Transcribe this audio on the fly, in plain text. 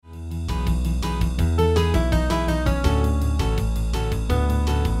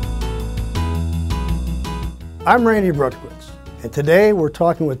I'm Randy Bruchwitz, and today we're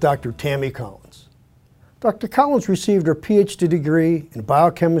talking with Dr. Tammy Collins. Dr. Collins received her PhD degree in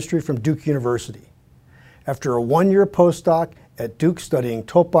biochemistry from Duke University. After a one-year postdoc at Duke studying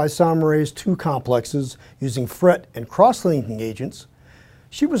topoisomerase II complexes using FRET and cross-linking agents,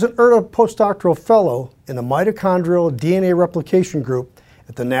 she was an early postdoctoral fellow in the mitochondrial DNA replication group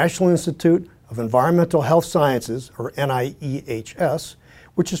at the National Institute of Environmental Health Sciences, or NIEHS,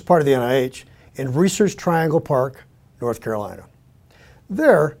 which is part of the NIH, in Research Triangle Park, North Carolina.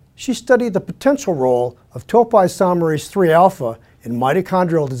 There, she studied the potential role of topoisomerase III alpha in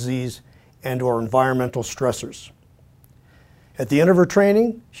mitochondrial disease and/or environmental stressors. At the end of her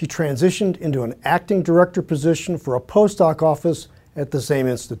training, she transitioned into an acting director position for a postdoc office at the same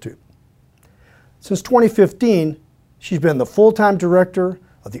institute. Since 2015, she's been the full-time director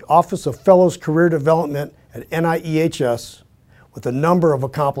of the Office of Fellows Career Development at NIEHS, with a number of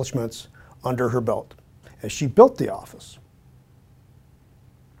accomplishments under her belt as she built the office.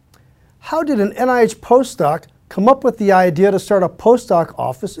 How did an NIH postdoc come up with the idea to start a postdoc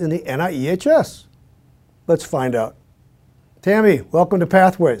office in the NIEHS? Let's find out. Tammy, welcome to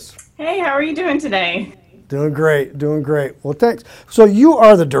Pathways. Hey, how are you doing today? Doing great, doing great. Well, thanks. So you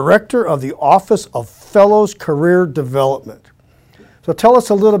are the director of the Office of Fellows Career Development. So tell us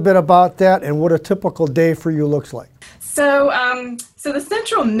a little bit about that and what a typical day for you looks like. So the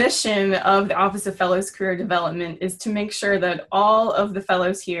central mission of the Office of Fellows Career Development is to make sure that all of the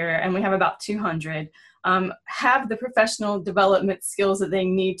fellows here, and we have about 200, have the professional development skills that they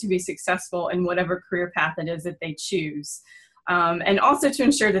need to be successful in whatever career path it is that they choose. And also to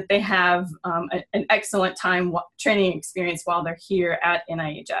ensure that they have an excellent time training experience while they're here at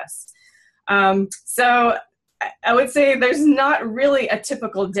NIEHS. So I would say there's not really a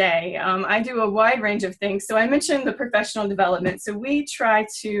typical day. I do a wide range of things. So I mentioned the professional development. So we try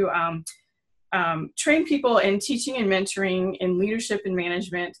to train people in teaching and mentoring, in leadership and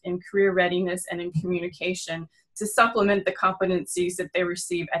management, in career readiness, and in communication to supplement the competencies that they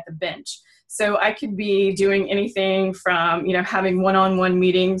receive at the bench. So I could be doing anything from, having one-on-one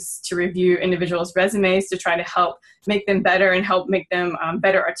meetings to review individuals' resumes to try to help make them better and help make them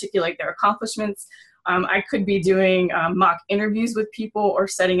better articulate their accomplishments. I could be doing mock interviews with people or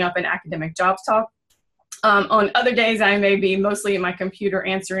setting up an academic jobs talk. On other days, I may be mostly at my computer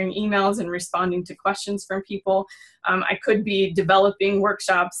answering emails and responding to questions from people. I could be developing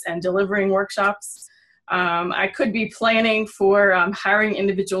workshops and delivering workshops. I could be planning for hiring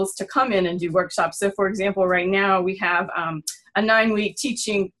individuals to come in and do workshops. So for example, right now we have a 9-week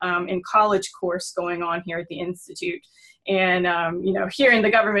teaching in college course going on here at the Institute. And, here in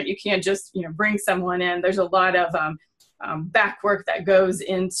the government, you can't just, bring someone in. There's a lot of back work that goes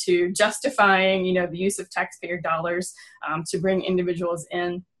into justifying, the use of taxpayer dollars to bring individuals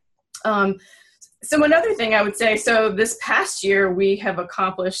in. So another thing I would say, so this past year we have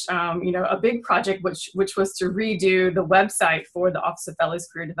accomplished, a big project which was to redo the website for the Office of Fellows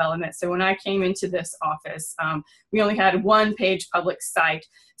Career Development. So when I came into this office, we only had one-page public site.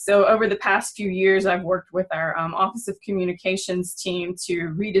 So over the past few years, I've worked with our Office of Communications team to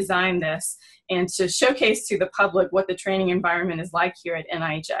redesign this and to showcase to the public what the training environment is like here at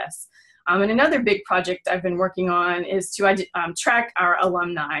NIEHS. And another big project I've been working on is to track our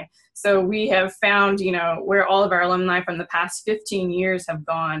alumni. So we have found, where all of our alumni from the past 15 years have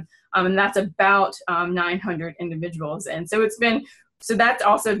gone, and that's about 900 individuals. And so that's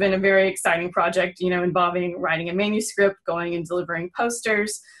also been a very exciting project, involving writing a manuscript, going and delivering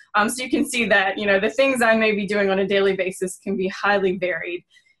posters. So you can see that, the things I may be doing on a daily basis can be highly varied.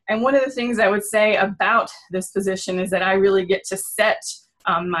 And one of the things I would say about this position is that I really get to set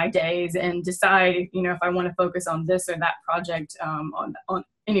my days and decide, if I want to focus on this or that project on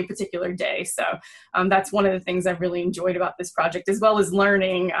any particular day. So that's one of the things I've really enjoyed about this project, as well as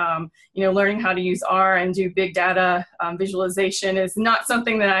learning, learning how to use R and do big data visualization is not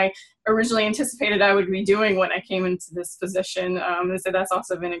something that I originally anticipated I would be doing when I came into this position. And so that's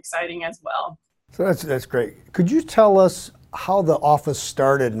also been exciting as well. So that's great. Could you tell us how the office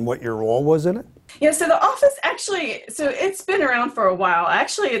started and what your role was in it? Yeah, so the office actually, so it's been around for a while.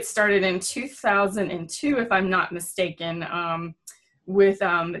 Actually, it started in 2002, if I'm not mistaken, with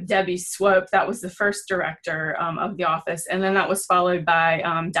Debbie Swope. That was the first director of the office. And then that was followed by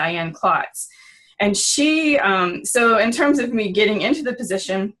Diane Klotz. And she, so in terms of me getting into the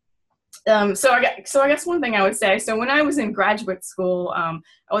position, so I guess one thing I would say, so when I was in graduate school, I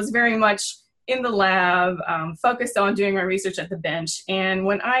was very much in the lab, focused on doing my research at the bench. And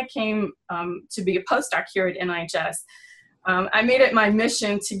when I came to be a postdoc here at NIEHS, I made it my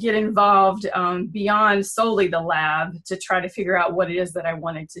mission to get involved beyond solely the lab to try to figure out what it is that I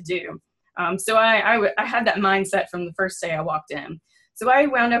wanted to do. So I had that mindset from the first day I walked in. So I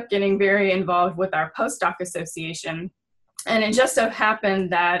wound up getting very involved with our postdoc association. And it just so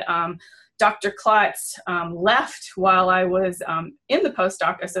happened that Dr. Klotz left while I was in the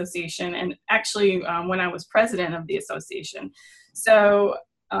postdoc association, and actually when I was president of the association. So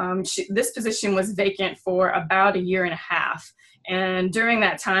this position was vacant for about 1.5 years. And during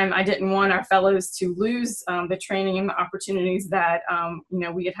that time, I didn't want our fellows to lose the training and opportunities that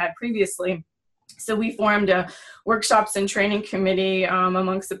we had previously. So we formed a workshops and training committee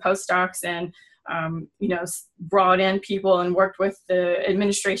amongst the postdocs, and brought in people and worked with the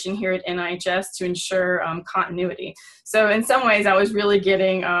administration here at NIHS to ensure continuity. So in some ways, I was really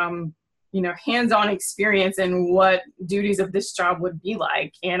getting hands-on experience in what duties of this job would be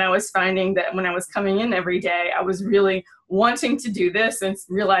like. And I was finding that when I was coming in every day, I was really wanting to do this and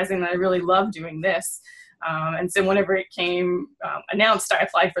realizing that I really love doing this. And so whenever it came announced, I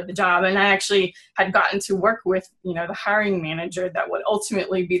applied for the job, and I actually had gotten to work with, the hiring manager that would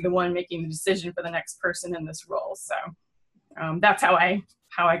ultimately be the one making the decision for the next person in this role. So that's how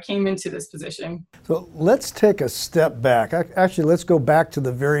I came into this position. So let's take a step back. Actually, let's go back to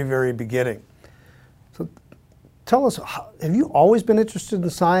the very, very beginning. So tell us, have you always been interested in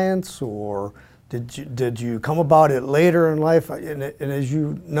science, or did you come about it later in life? And as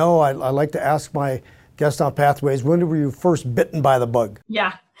you know, I like to ask my guests on Pathways, when were you first bitten by the bug?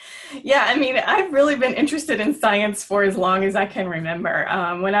 Yeah. I mean, I've really been interested in science for as long as I can remember.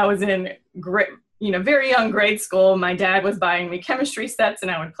 When I was in very young grade school, my dad was buying me chemistry sets, and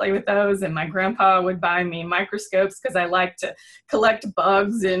I would play with those. And my grandpa would buy me microscopes because I like to collect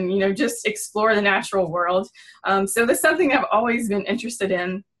bugs and, just explore the natural world. So that's something I've always been interested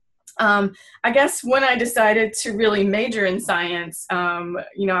in. I guess when I decided to really major in science,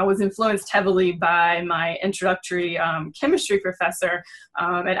 I was influenced heavily by my introductory chemistry professor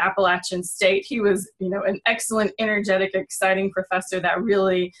at Appalachian State. He was, an excellent, energetic, exciting professor that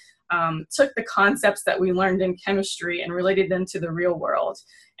really took the concepts that we learned in chemistry and related them to the real world.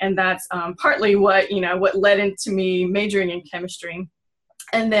 And that's partly what led into me majoring in chemistry.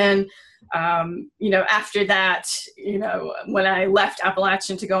 And then, after that, when I left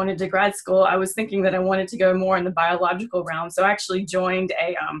Appalachian to go into grad school, I was thinking that I wanted to go more in the biological realm. So I actually joined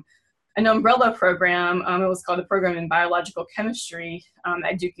an umbrella program. It was called the Program in Biological Chemistry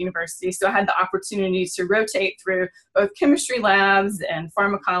at Duke University. So I had the opportunity to rotate through both chemistry labs and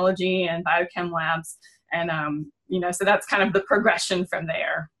pharmacology and biochem labs. And, so that's kind of the progression from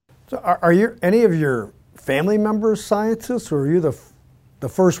there. So are any of your family members scientists, or are you the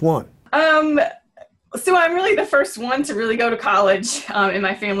first one? So I'm really the first one to really go to college in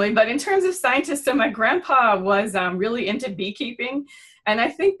my family. But in terms of scientists, so my grandpa was really into beekeeping. And I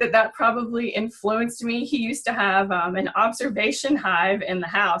think that probably influenced me. He used to have an observation hive in the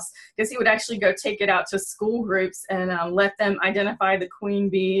house, because he would actually go take it out to school groups and let them identify the queen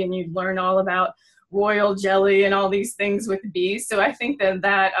bee, and you'd learn all about royal jelly and all these things with bees. So I think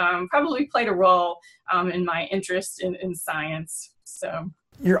that probably played a role in my interest in science. So.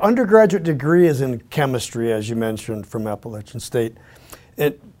 Your undergraduate degree is in chemistry, as you mentioned, from Appalachian State.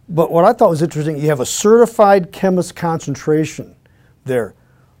 But what I thought was interesting, you have a certified chemist concentration there.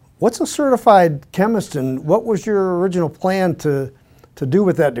 What's a certified chemist, and what was your original plan to do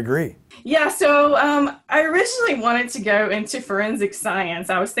with that degree? Yeah, so I originally wanted to go into forensic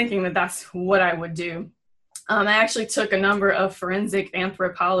science. I was thinking that that's what I would do. I actually took a number of forensic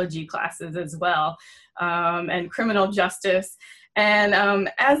anthropology classes as well, and criminal justice. And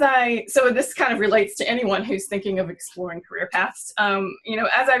so this kind of relates to anyone who's thinking of exploring career paths.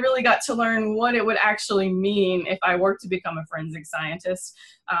 As I really got to learn what it would actually mean if I were to become a forensic scientist,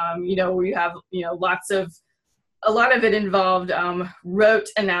 we have, a lot of it involved rote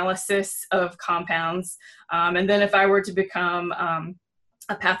analysis of compounds. And then if I were to become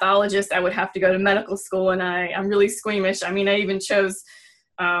a pathologist, I would have to go to medical school, and I'm really squeamish. I mean, I even chose,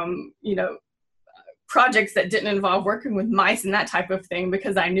 projects that didn't involve working with mice and that type of thing,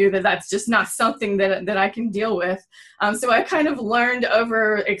 because I knew that that's just not something that I can deal with. So I kind of learned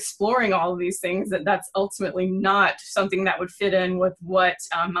over exploring all of these things that that's ultimately not something that would fit in with what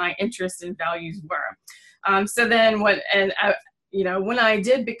my interests and values were. So then when I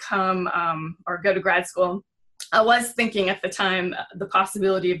did become or go to grad school, I was thinking at the time the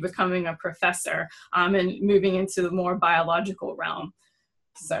possibility of becoming a professor and moving into the more biological realm.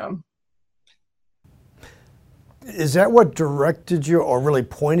 So. Is that what directed you, or really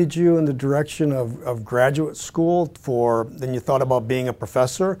pointed you in the direction of graduate school then you thought about being a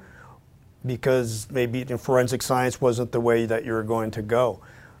professor, because maybe in forensic science wasn't the way that you were going to go?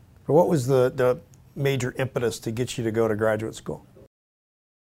 But what was the major impetus to get you to go to graduate school?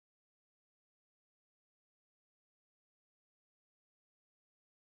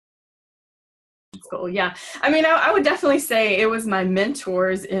 school. Yeah. I mean, I would definitely say it was my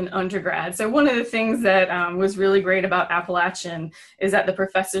mentors in undergrad. So one of the things that was really great about Appalachian is that the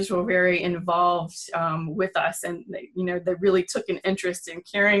professors were very involved with us, and they really took an interest in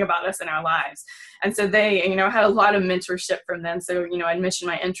caring about us in our lives. And so they, had a lot of mentorship from them. So, I mentioned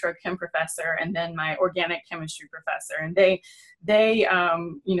my intro chem professor and then my organic chemistry professor, and they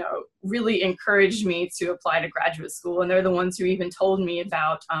really encouraged me to apply to graduate school. And they're the ones who even told me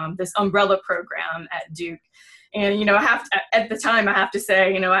about this umbrella program at Duke. And, at the time, I have to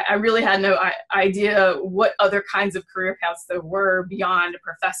say, I really had no idea what other kinds of career paths there were beyond a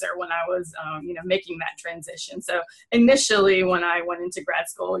professor when I was, making that transition. So initially, when I went into grad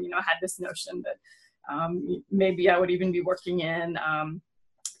school, I had this notion that maybe I would even be working in,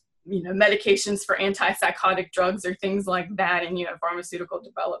 medications for antipsychotic drugs or things like that, and, pharmaceutical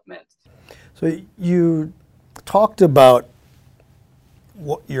development. So you talked about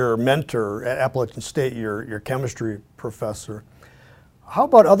what your mentor at Appalachian State, your chemistry professor. How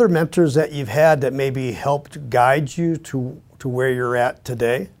about other mentors that you've had that maybe helped guide you to where you're at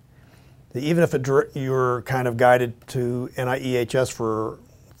today? Even if you were kind of guided to NIEHS for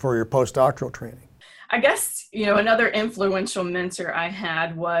your postdoctoral training. I guess, another influential mentor I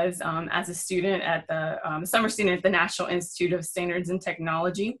had was as a student at the summer student at the National Institute of Standards and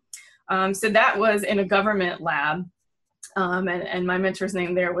Technology. So that was in a government lab. And my mentor's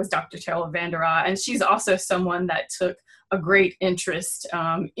name there was Dr. Cheryl Vandera, and she's also someone that took a great interest,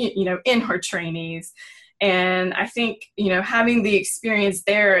 in her trainees. And I think, having the experience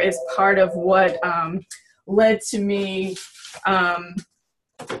there is part of what led to me,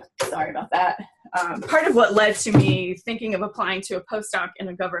 sorry about that, part of what led to me thinking of applying to a postdoc in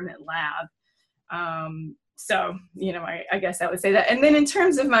a government lab. So, I guess I would say that. And then in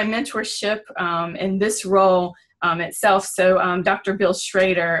terms of my mentorship in this role, itself. So Dr. Bill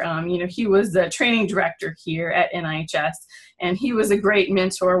Schrader, he was the training director here at NIHS, and he was a great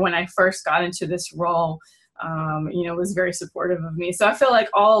mentor when I first got into this role. Was very supportive of me. So I feel like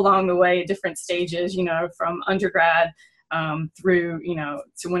all along the way, at different stages, from undergrad through,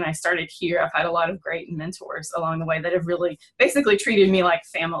 to when I started here, I've had a lot of great mentors along the way that have really basically treated me like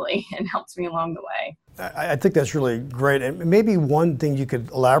family and helped me along the way. I think that's really great. And maybe one thing you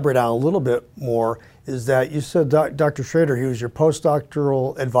could elaborate on a little bit more is that you said Dr. Schrader, he was your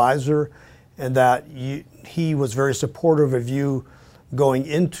postdoctoral advisor, and that he was very supportive of you going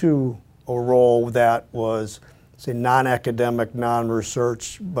into a role that was, say, non-academic,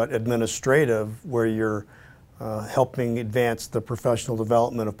 non-research, but administrative, where you're helping advance the professional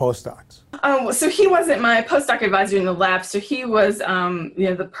development of postdocs. So he wasn't my postdoc advisor in the lab. So he was,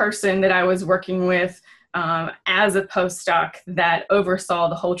 the person that I was working with as a postdoc that oversaw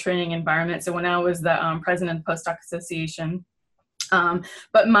the whole training environment. So when I was the president of the Postdoc Association,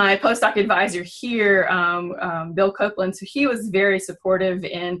 but my postdoc advisor here, Bill Copeland, so he was very supportive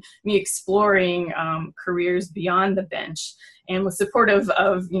in me exploring careers beyond the bench, and was supportive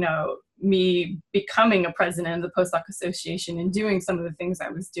of, me becoming a president of the Postdoc Association and doing some of the things I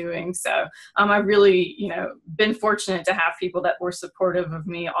was doing. So I've really, been fortunate to have people that were supportive of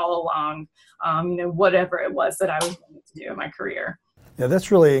me all along, whatever it was that I was going to do in my career. Yeah, that's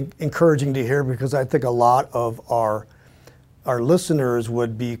really encouraging to hear, because I think a lot of our listeners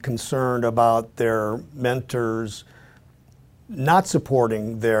would be concerned about their mentors not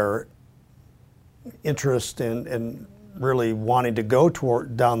supporting their interest in really wanting to go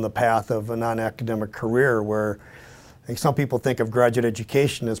down the path of a non-academic career, where I think some people think of graduate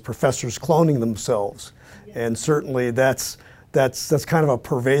education as professors cloning themselves. Yeah. And certainly that's kind of a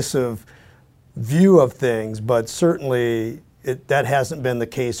pervasive view of things, but certainly that hasn't been the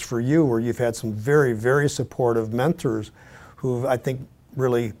case for you, where you've had some very, very supportive mentors who I think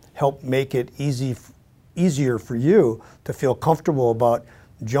really helped make it easier for you to feel comfortable about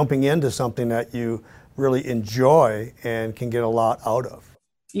jumping into something that you really enjoy and can get a lot out of.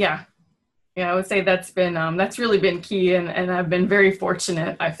 Yeah, I would say that's really been key, and I've been very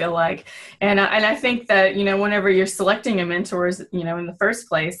fortunate, I feel like. And I think that, whenever you're selecting a mentor, in the first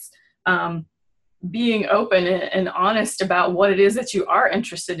place, being open and honest about what it is that you are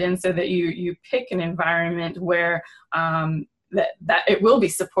interested in, so that you pick an environment where that it will be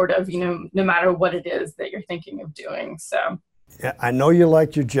supportive, no matter what it is that you're thinking of doing. So. Yeah, I know you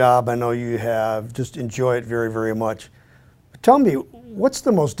liked your job. I know you have just enjoyed it very, very much. But tell me, what's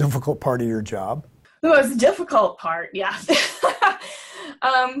the most difficult part of your job? The most difficult part, yeah.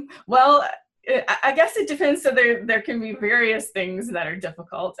 Well, I guess it depends. So there can be various things that are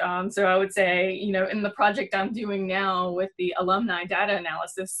difficult. So I would say, you know, in the project I'm doing now with the alumni data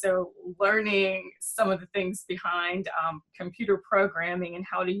analysis, so learning some of the things behind computer programming and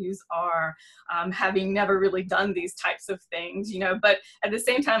how to use R, having never really done these types of things, you know, but at the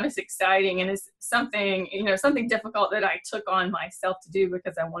same time it's exciting and it's something, you know, something difficult that I took on myself to do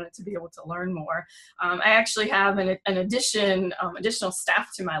because I wanted to be able to learn more. I actually have an additional staff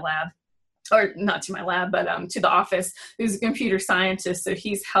to my lab, or not to my lab, but to the office, who's a computer scientist. So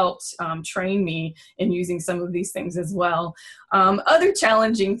he's helped train me in using some of these things as well. Other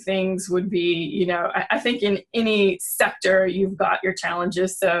challenging things would be, you know, I think in any sector, you've got your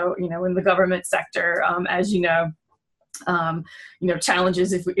challenges. So, you know, in the government sector, as you know,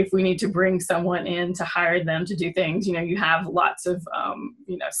 challenges if we need to bring someone in to hire them to do things, you know, you have lots of,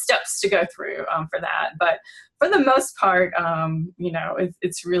 steps to go through for that. But for the most part,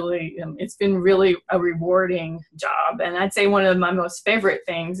 it's really, it's been really a rewarding job. And I'd say one of my most favorite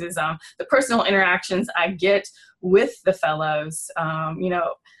things is the personal interactions I get with the fellows.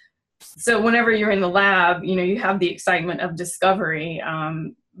 So whenever you're in the lab, you know, you have the excitement of discovery,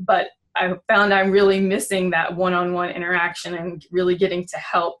 but I found I'm really missing that one-on-one interaction and really getting to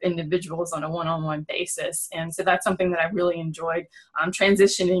help individuals on a one-on-one basis. And so that's something that I really enjoyed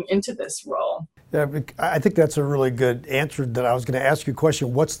transitioning into this role. Yeah, I think that's a really good answer. That I was going to ask you a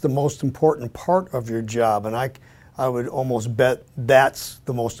question, what's the most important part of your job? And I would almost bet that's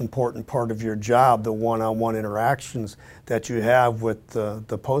the most important part of your job, the one-on-one interactions that you have with the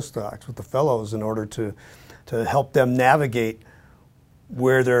postdocs, with the fellows, in order to help them navigate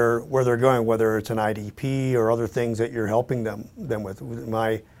where they're going, whether it's an IDP or other things that you're helping them with. Am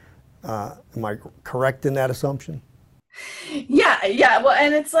I correct in that assumption? Yeah. Well,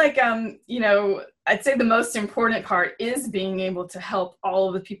 and it's like, I'd say the most important part is being able to help all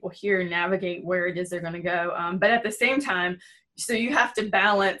of the people here navigate where it is they're going to go. But at the same time, so you have to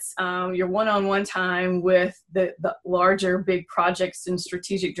balance your one-on-one time with the larger big projects and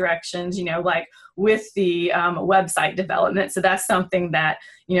strategic directions, you know, like with the website development. So that's something that,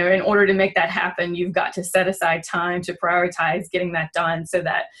 you know, in order to make that happen, you've got to set aside time to prioritize getting that done, so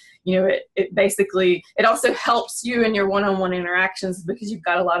that, you know, it basically, it also helps you in your one-on-one interactions because you've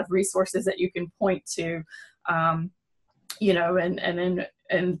got a lot of resources that you can point to,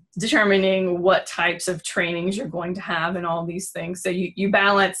 and determining what types of trainings you're going to have and all these things. So you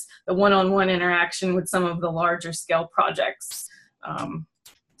balance the one-on-one interaction with some of the larger scale projects.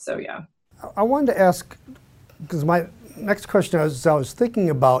 Yeah. I wanted to ask, because my next question I was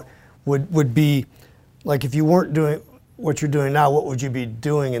thinking about would be, like, if you weren't doing what you're doing now, what would you be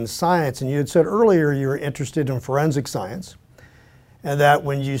doing in science? And you had said earlier you were interested in forensic science, and that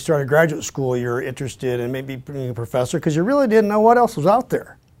when you started graduate school, you were interested in maybe being a professor because you really didn't know what else was out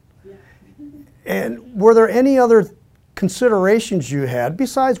there. Yeah. And were there any other considerations you had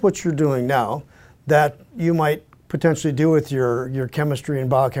besides what you're doing now that you might potentially do with your chemistry and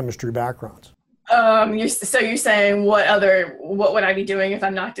biochemistry backgrounds? So you're saying what would I be doing if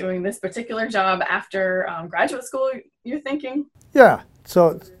I'm not doing this particular job after graduate school, you're thinking? Yeah.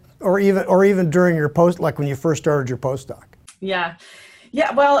 So, or even during your like when you first started your postdoc. Yeah.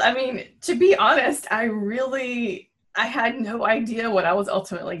 Well, I mean, to be honest, I had no idea what I was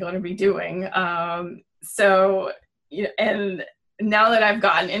ultimately going to be doing. And now that I've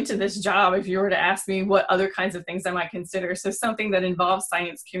gotten into this job, if you were to ask me what other kinds of things I might consider, so something that involves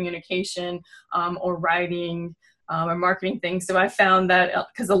science communication, or writing, or marketing things. So I found that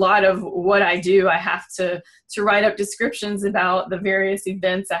because a lot of what I do, I have to write up descriptions about the various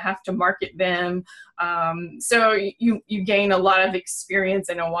events. I have to market them. So you gain a lot of experience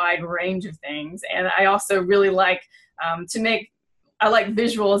in a wide range of things. And I also really like I like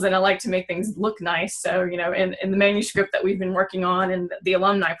visuals, and I like to make things look nice. So, you know, in the manuscript that we've been working on in the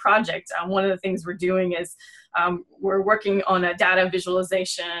alumni project, one of the things we're doing is we're working on a data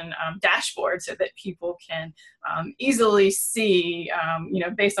visualization dashboard so that people can easily see,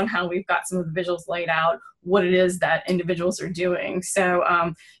 based on how we've got some of the visuals laid out, what it is that individuals are doing. So,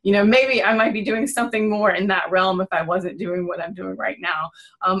 maybe I might be doing something more in that realm if I wasn't doing what I'm doing right now.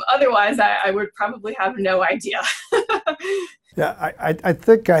 Otherwise, I would probably have no idea. Yeah, I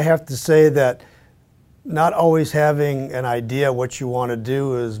think I have to say that not always having an idea what you want to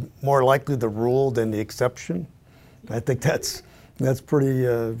do is more likely the rule than the exception. I think that's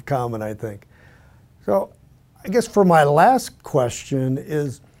pretty common, I think. So I guess for my last question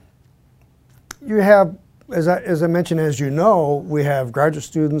is, you have, as I mentioned, as you know, we have graduate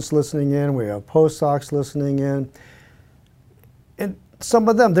students listening in, we have postdocs listening in, and some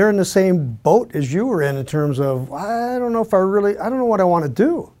of them, they're in the same boat as you were in terms of, I don't know what I want to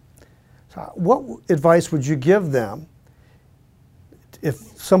do. So what advice would you give them if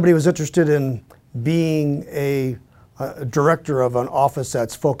somebody was interested in being a director of an office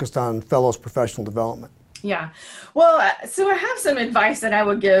that's focused on fellows professional development? Yeah, well, so I have some advice that I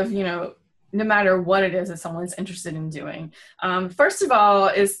would give, no matter what it is that someone's interested in doing. First of all,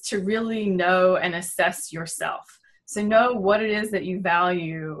 is to really know and assess yourself. So know what it is that you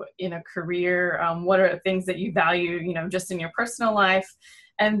value in a career, what are things that you value, just in your personal life.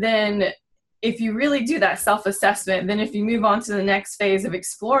 And then if you really do that self-assessment, then if you move on to the next phase of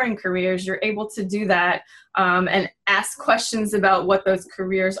exploring careers, you're able to do that and ask questions about what those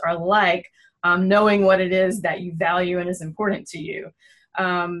careers are like, knowing what it is that you value and is important to you.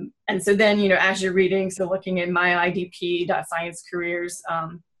 And so then, as you're reading, so looking at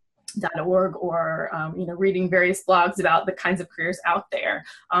myidp.sciencecareers.org or, reading various blogs about the kinds of careers out there.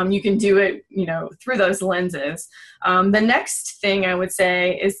 You can do it, through those lenses. The next thing I would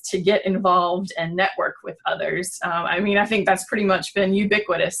say is to get involved and network with others. I think that's pretty much been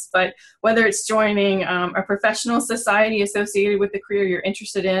ubiquitous, but whether it's joining a professional society associated with the career you're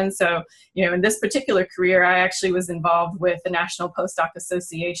interested in. So, in this particular career, I actually was involved with the National Postdoc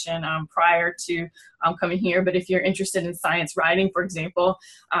Association prior to coming here. But if you're interested in science writing, for example,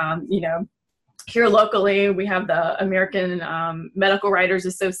 here locally, we have the American Medical Writers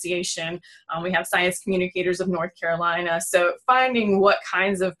Association. We have Science Communicators of North Carolina. So finding what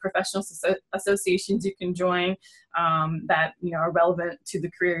kinds of professional associations you can join that are relevant to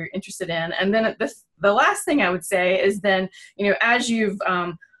the career you're interested in. And then the last thing I would say is then, as you've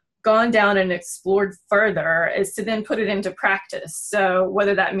gone down and explored further, is to then put it into practice. So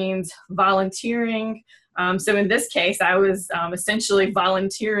whether that means volunteering. So in this case, I was essentially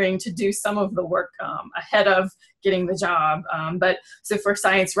volunteering to do some of the work ahead of getting the job. But so for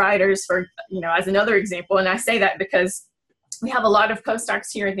science writers, as another example, and I say that because we have a lot of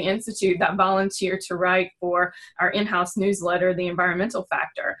postdocs here at the Institute that volunteer to write for our in-house newsletter, The Environmental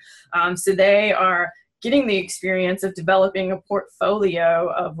Factor. So they are getting the experience of developing a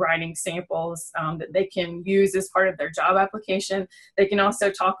portfolio of writing samples that they can use as part of their job application. They can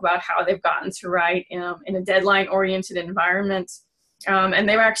also talk about how they've gotten to write in a deadline-oriented environment. And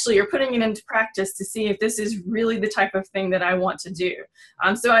they actually are putting it into practice to see if this is really the type of thing that I want to do.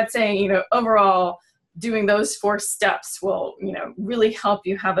 So I'd say, overall, doing those 4 steps will, really help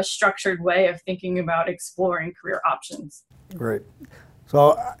you have a structured way of thinking about exploring career options. Great.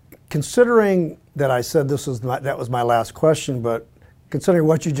 So considering that I said that was my last question, but considering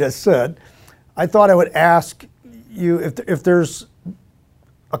what you just said, I thought I would ask you if there's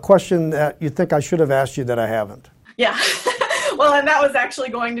a question that you think I should have asked you that I haven't. Yeah. Well, and that was actually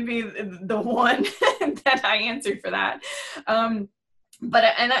going to be the one that I answered for that. But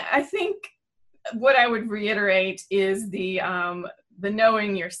I think what I would reiterate is the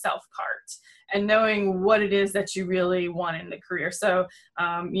knowing yourself part. And knowing what it is that you really want in the career. So,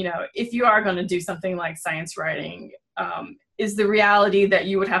 if you are going to do something like science writing, is the reality that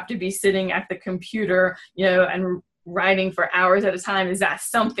you would have to be sitting at the computer, and writing for hours at a time? Is that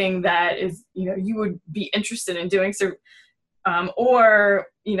something that is, you would be interested in doing? So,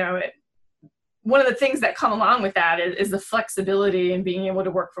 one of the things that come along with that is the flexibility and being able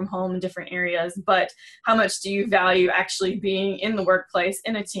to work from home in different areas. But how much do you value actually being in the workplace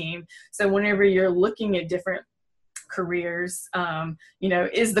in a team? So whenever you're looking at different careers,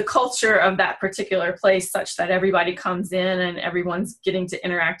 is the culture of that particular place such that everybody comes in and everyone's getting to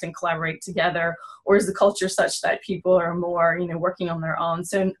interact and collaborate together? Or is the culture such that people are more, working on their own?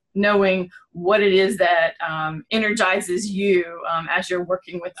 So knowing what it is that energizes you as you're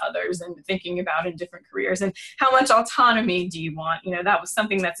working with others and thinking about in different careers, and how much autonomy do you want? That was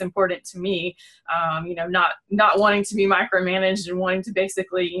something that's important to me. Not wanting to be micromanaged and wanting to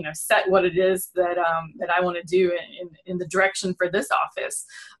basically, set what it is that I want to do in the direction for this office.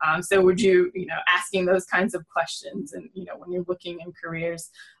 So would you, asking those kinds of questions, and when you're looking in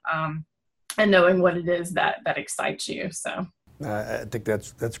careers, and knowing what it is that excites you. So I think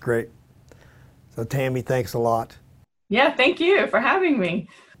that's great. So Tammy, thanks a lot. Yeah, thank you for having me.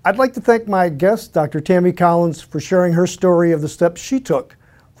 I'd like to thank my guest, Dr. Tammy Collins, for sharing her story of the steps she took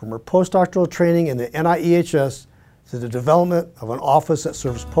from her postdoctoral training in the NIEHS to the development of an office that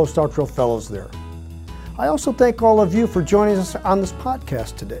serves postdoctoral fellows there. I also thank all of you for joining us on this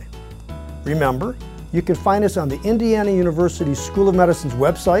podcast today. Remember, you can find us on the Indiana University School of Medicine's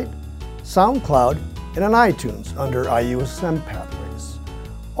website, SoundCloud, and on iTunes under IUSM Pathways.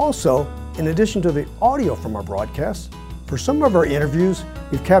 Also, in addition to the audio from our broadcasts, for some of our interviews,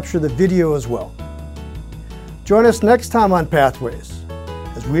 we've captured the video as well. Join us next time on Pathways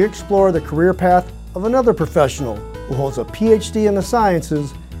as we explore the career path of another professional who holds a PhD in the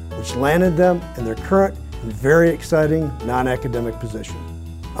sciences which landed them in their current and very exciting non-academic position.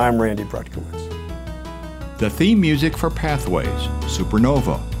 I'm Randy Brutkowitz. The theme music for Pathways,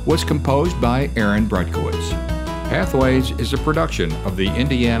 Supernova, was composed by Aaron Brutkowitz. Pathways is a production of the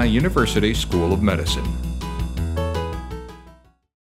Indiana University School of Medicine.